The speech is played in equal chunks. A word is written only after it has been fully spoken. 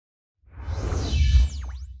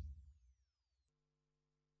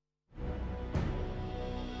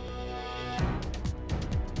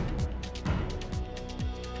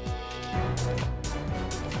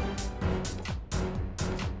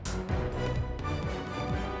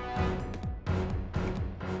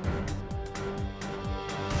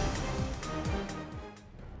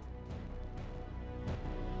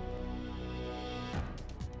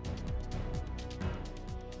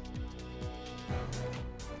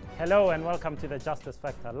Hello and welcome to the Justice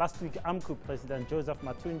Factor. Last week, AMCU President Joseph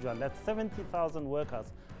Mathunjwa led 70,000 workers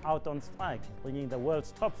out on strike, bringing the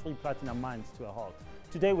world's top 3 platinum mines to a halt.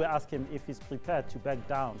 Today, we ask him if he's prepared to back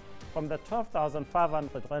down from the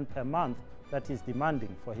 12,500 rand per month that he's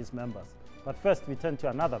demanding for his members. But first, we turn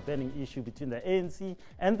to another burning issue between the ANC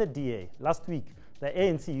and the DA. Last week, the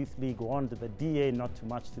ANC Youth League warned the DA not to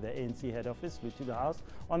march to the ANC head office, Luthuli House,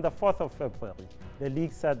 on the 4th of February. The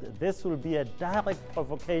league said this will be a direct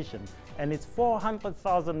provocation and its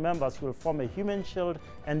 400,000 members will form a human shield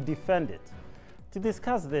and defend it. To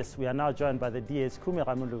discuss this, we are now joined by the DA's Khume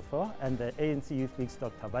Ramulifho and the ANC Youth League's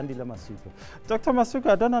Dr. Bandile Masuku. Dr.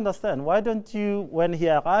 Masuku, I don't understand. Why don't you, when he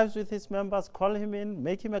arrives with his members, call him in,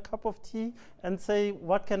 make him a cup of tea and say,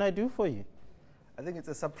 what can I do for you? I think it's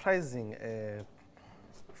a surprising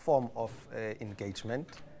form of engagement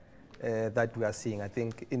that we are seeing. I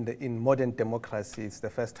think in modern democracy, it's the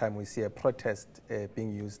first time we see a protest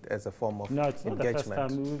being used as a form of engagement. No, it's not the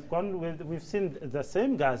first time. We've seen the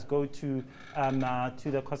same guys go to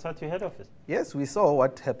the COSATU head office. Yes, we saw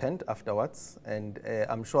what happened afterwards, and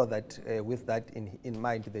I'm sure that with that in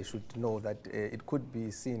mind, they should know that it could be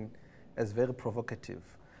seen as very provocative.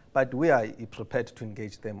 But we are prepared to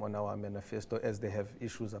engage them on our manifesto as they have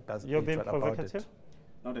issues about it. You're being provocative?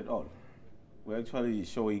 Not at all. We're actually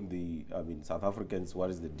showing the South Africans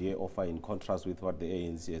what is the DA offer in contrast with what the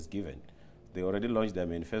ANC has given. They already launched their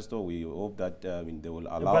manifesto. We hope that they will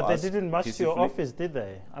allow us. But they didn't march to your office, did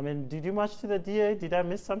they? I mean, did you march to the DA? Did I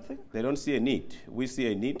miss something? They don't see a need. We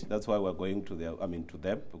see a need. That's why we're going to to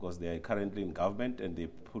them, because they are currently in government and they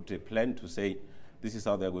put a plan to say this is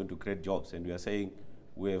how they're going to create jobs. And we are saying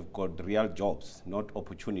we have got real jobs, not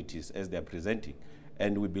opportunities as they're presenting.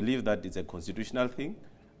 And we believe that it's a constitutional thing.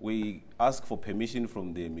 We ask for permission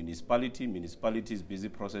from the municipality. Municipality is busy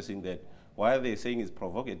processing that. Why are they saying it's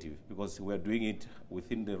provocative? Because we're doing it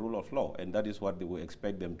within the rule of law, and that is what they will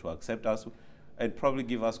expect them to accept us and probably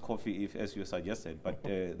give us coffee, if, as you suggested. But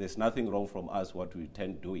there's nothing wrong from us what we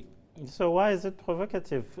tend doing. So why is it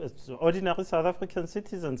provocative? It's ordinary South African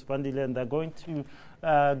citizens, Bandile, and they're going to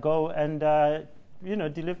go and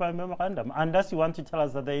deliver a memorandum, unless you want to tell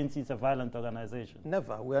us that the ANC is a violent organization.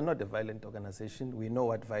 Never. We are not a violent organization. We know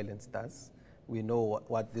what violence does. We know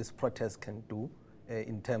what this protest can do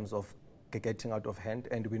in terms of getting out of hand,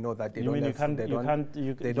 and we know that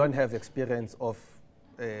they don't have experience of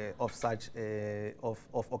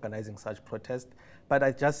organizing such protest. But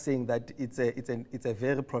I'm just saying that it's a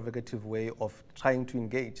very provocative way of trying to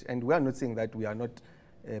engage, and we are not saying that we are not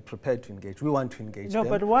prepared to engage. We want to engage them.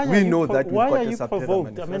 But why we know that why are you got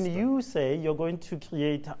provoked? I mean, you say you're going to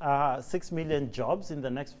create 6 million jobs in the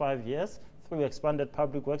next 5 years through expanded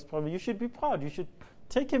public works program. You should be proud. You should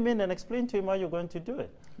take him in and explain to him how you're going to do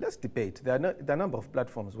it. Let's debate. There are a number of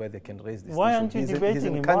platforms where they can raise this Why issue. aren't you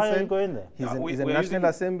debating him? Why are you going there? He's in National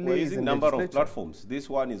Assembly. We're using a number of platforms. This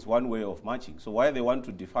one is one way of marching. So why they want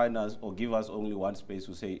to define us or give us only one space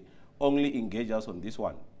to say, only engage us on this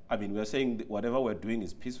one? I mean, we're saying that whatever we're doing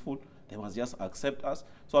is peaceful. They must just accept us.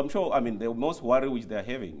 So I'm sure, the most worry which they're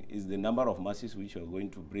having is the number of masses which we're going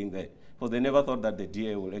to bring there. Because they never thought that the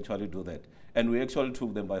DA will actually do that. And we actually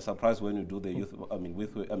took them by surprise when we do the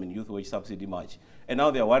youth wage subsidy march. And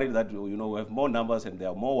now they're worried that, we have more numbers, and they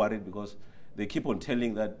are more worried because they keep on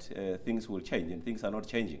telling that things will change, and things are not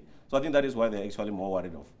changing. So I think that is why they're actually more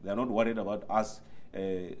worried of. They're not worried about us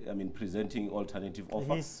presenting alternative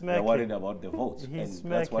offers. They're worried about the votes, and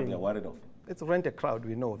that's what they're worried of. It's rent a crowd.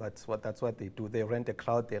 We know that's what they do. They rent a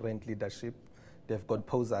crowd. They rent leadership. They've got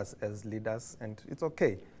posers as leaders, and it's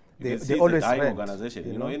okay. They always rent.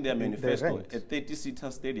 Organization. In their manifesto, a 30-seater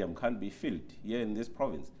stadium can't be filled here in this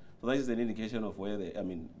province. So that is an indication of where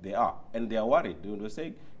they are, and they are worried. They're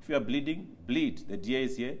saying, if you are bleeding, bleed. The DA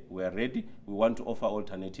is here. We are ready. We want to offer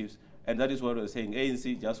alternatives. And that is what we're saying.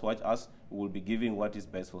 ANC, just watch us. We will be giving what is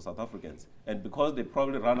best for South Africans. And because they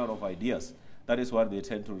probably run out of ideas, that is what they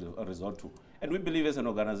tend to resort to. And we believe as an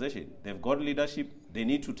organization, they've got leadership. They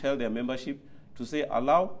need to tell their membership to say,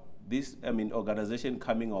 allow this organization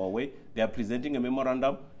coming our way. They are presenting a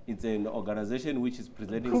memorandum. It's an organization which is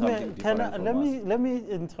presenting something different from us. Let me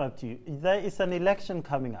interrupt you. There is an election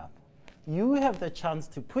coming up. You have the chance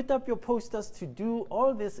to put up your posters, to do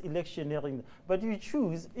all this electioneering, but you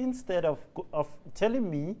choose, instead of telling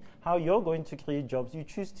me how you're going to create jobs, you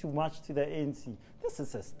choose to march to the ANC. This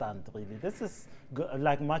is a stunt, really. This is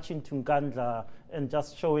like marching to Ngandla and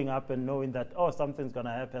just showing up and knowing that, oh, something's going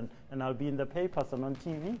to happen, and I'll be in the papers and on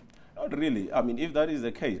TV. Not really. If that is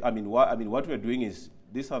the case, what we're doing is,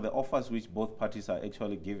 these are the offers which both parties are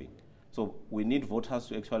actually giving. So we need voters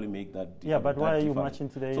to actually make that. Yeah, but why are you marching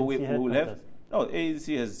today? So we will have No,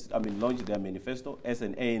 ANC has, launched their manifesto as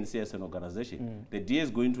an ANC, as an organization. The DA is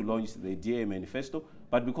going to launch the DA manifesto,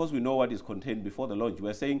 but because we know what is contained before the launch,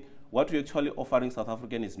 we're saying what we're actually offering South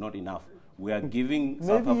African is not enough. We are giving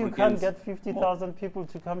South Africans... Maybe you can't get 50,000 people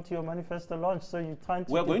to come to your manifesto launch, so you're trying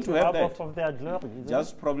to... We're going to have that. Of their glory,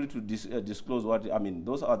 just probably to disclose what,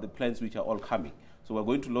 those are the plans which are all coming. So we're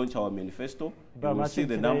going to launch our manifesto. You will see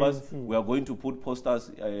the numbers. We are going to put posters.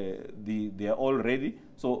 They are all ready.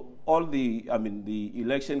 So all the, the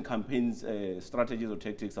election campaigns strategies or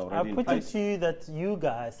tactics are already in place. I put it to you that you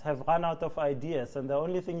guys have run out of ideas, and the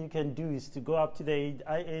only thing you can do is to go up to the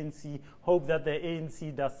ANC, hope that the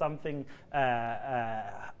ANC does something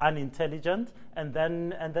unintelligent, and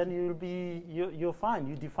then you're fine.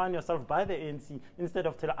 You define yourself by the ANC instead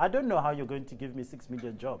of telling. I don't know how you're going to give me 6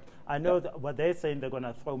 million jobs. I know that what they're saying, they're going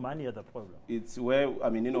to throw money at the problem. It's where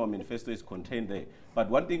our manifesto is contained there. But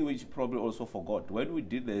one thing which probably also forgot, when we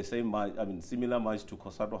did the same march, similar march to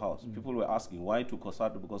Cosado House, people were asking why to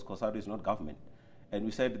Cosado, because Cosado is not government. And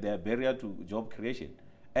we said they're a barrier to job creation.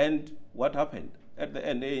 And what happened? At the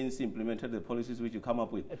end, ANC implemented the policies which you come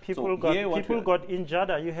up with. People got injured.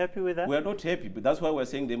 Are you happy with that? We're not happy, but that's why we're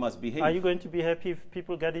saying they must behave. Are you going to be happy if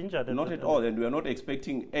people get injured? Not at all, and we are not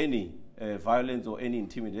expecting any violence or any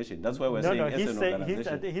intimidation. That's why we're saying as an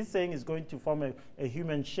organization. He's saying he's going to form a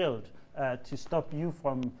human shield to stop you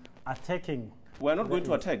from attacking. We're not going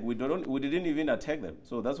to attack. We didn't even attack them.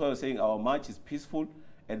 So that's why we're saying our march is peaceful,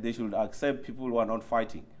 and they should accept people who are not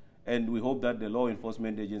fighting. And we hope that the law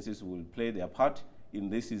enforcement agencies will play their part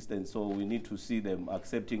in this instance, so we need to see them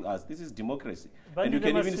accepting us. This is democracy. And you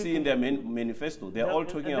can even see in their manifesto, they're all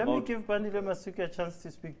talking about... Let me give Bandile Masuku a chance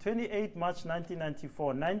to speak. 28 March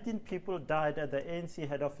 1994, 19 people died at the ANC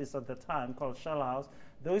head office at the time, called Shell House.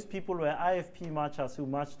 Those people were IFP marchers who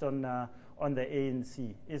marched on the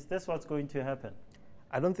ANC. Is this what's going to happen?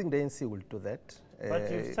 I don't think the ANC will do that.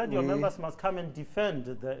 But you've said your members must come and defend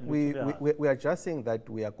the... We are just saying that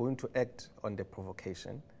we are going to act on the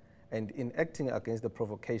provocation. And in acting against the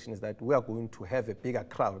provocation is that we are going to have a bigger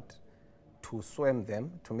crowd to swarm them,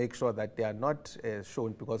 to make sure that they are not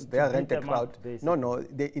shown, because they are rent a crowd. No,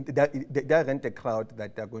 they are rent a crowd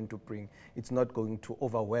that they are going to bring. It's not going to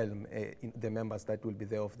overwhelm the members that will be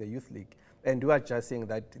there of the Youth League. And we are just saying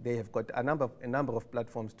that they have got a number of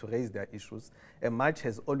platforms to raise their issues. A march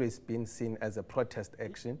has always been seen as a protest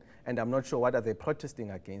action, and I'm not sure what are they protesting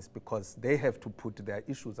against, because they have to put their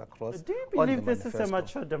issues across. Do you believe this is a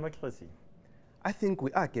mature democracy? I think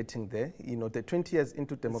we are getting there. The 20 years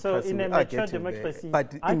into democracy, so in a mature democracy,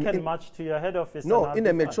 but I can march to your head office. No, in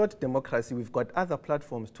a mature democracy, we've got other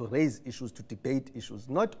platforms to raise issues, to debate issues,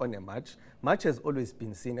 not on a march. March has always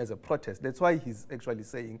been seen as a protest. That's why he's actually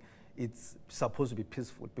saying it's supposed to be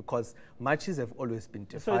peaceful, because marches have always been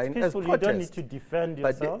defined as protest. You don't need to defend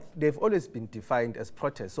yourself? But they've always been defined as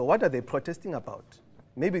protest. So what are they protesting about?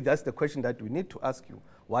 Maybe that's the question that we need to ask you.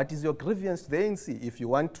 What is your grievance to the ANC? If you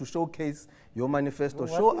want to showcase your manifesto,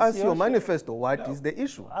 show us your manifesto. What is the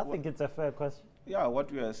issue? I think it's a fair question. Yeah,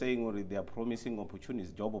 what we are saying, they are promising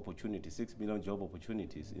opportunities, job opportunities, 6 million job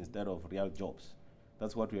opportunities instead of real jobs.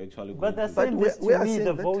 That's what we're actually going to do. But they're saying this to me,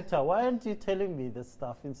 the voter. Why aren't you telling me this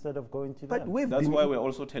stuff instead of going to them? That's why we're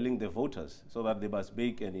also telling the voters, so that they must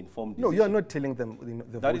make an informed decision. No, you are not telling them,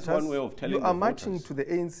 the that voters. That is one way of telling You are marching to the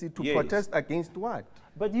ANC to protest against what?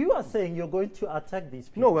 But you are saying you're going to attack these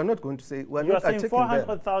people. No, we're not going to say, we're not attacking them. You are saying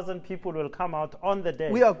 400,000 people will come out on the day.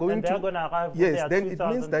 We are going and they're going to arrive with yes, their then it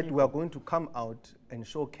means that people. we are going to come out and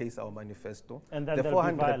showcase our manifesto. And then the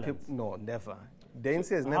 400 people, no, never. The ANC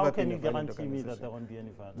has never been a violent organization. How can you guarantee me that there won't be any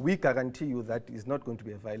violence? We guarantee you that it's not going to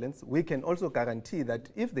be a violence. We can also guarantee that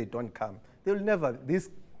if they don't come, they will never,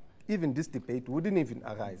 even this debate wouldn't even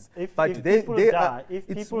arise. If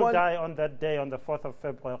people die on that day, on the 4th of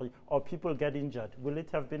February, or people get injured, will it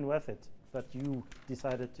have been worth it that you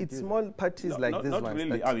decided to do small parties like this one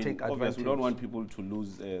really. that take advantage. Obviously, we don't want people to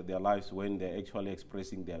lose their lives when they're actually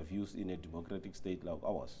expressing their views in a democratic state like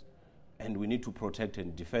ours. And we need to protect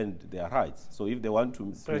and defend their rights. So if they want to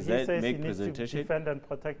make presentation, he needs to defend and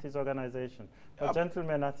protect his organization. But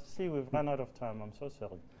gentlemen, I see we've run out of time. I'm so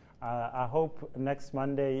sorry. I hope next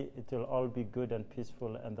Monday it will all be good and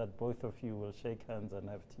peaceful, and that both of you will shake hands and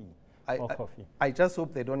have tea or coffee. I just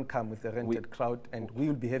hope they don't come with a rented crowd, and we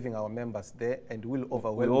will be having our members there, and we'll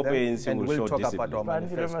overwhelm them, and we'll talk about our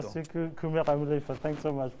manifesto. Bandile Masuku, Khume, Ramulifho, thanks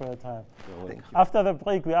so much for your time. Thank you. After the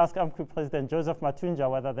break, we ask ANCYL President Joseph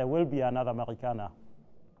Mathunja whether there will be another Marikana.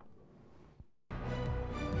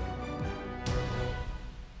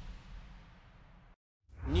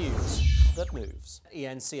 News that moves.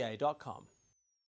 eNCA.com.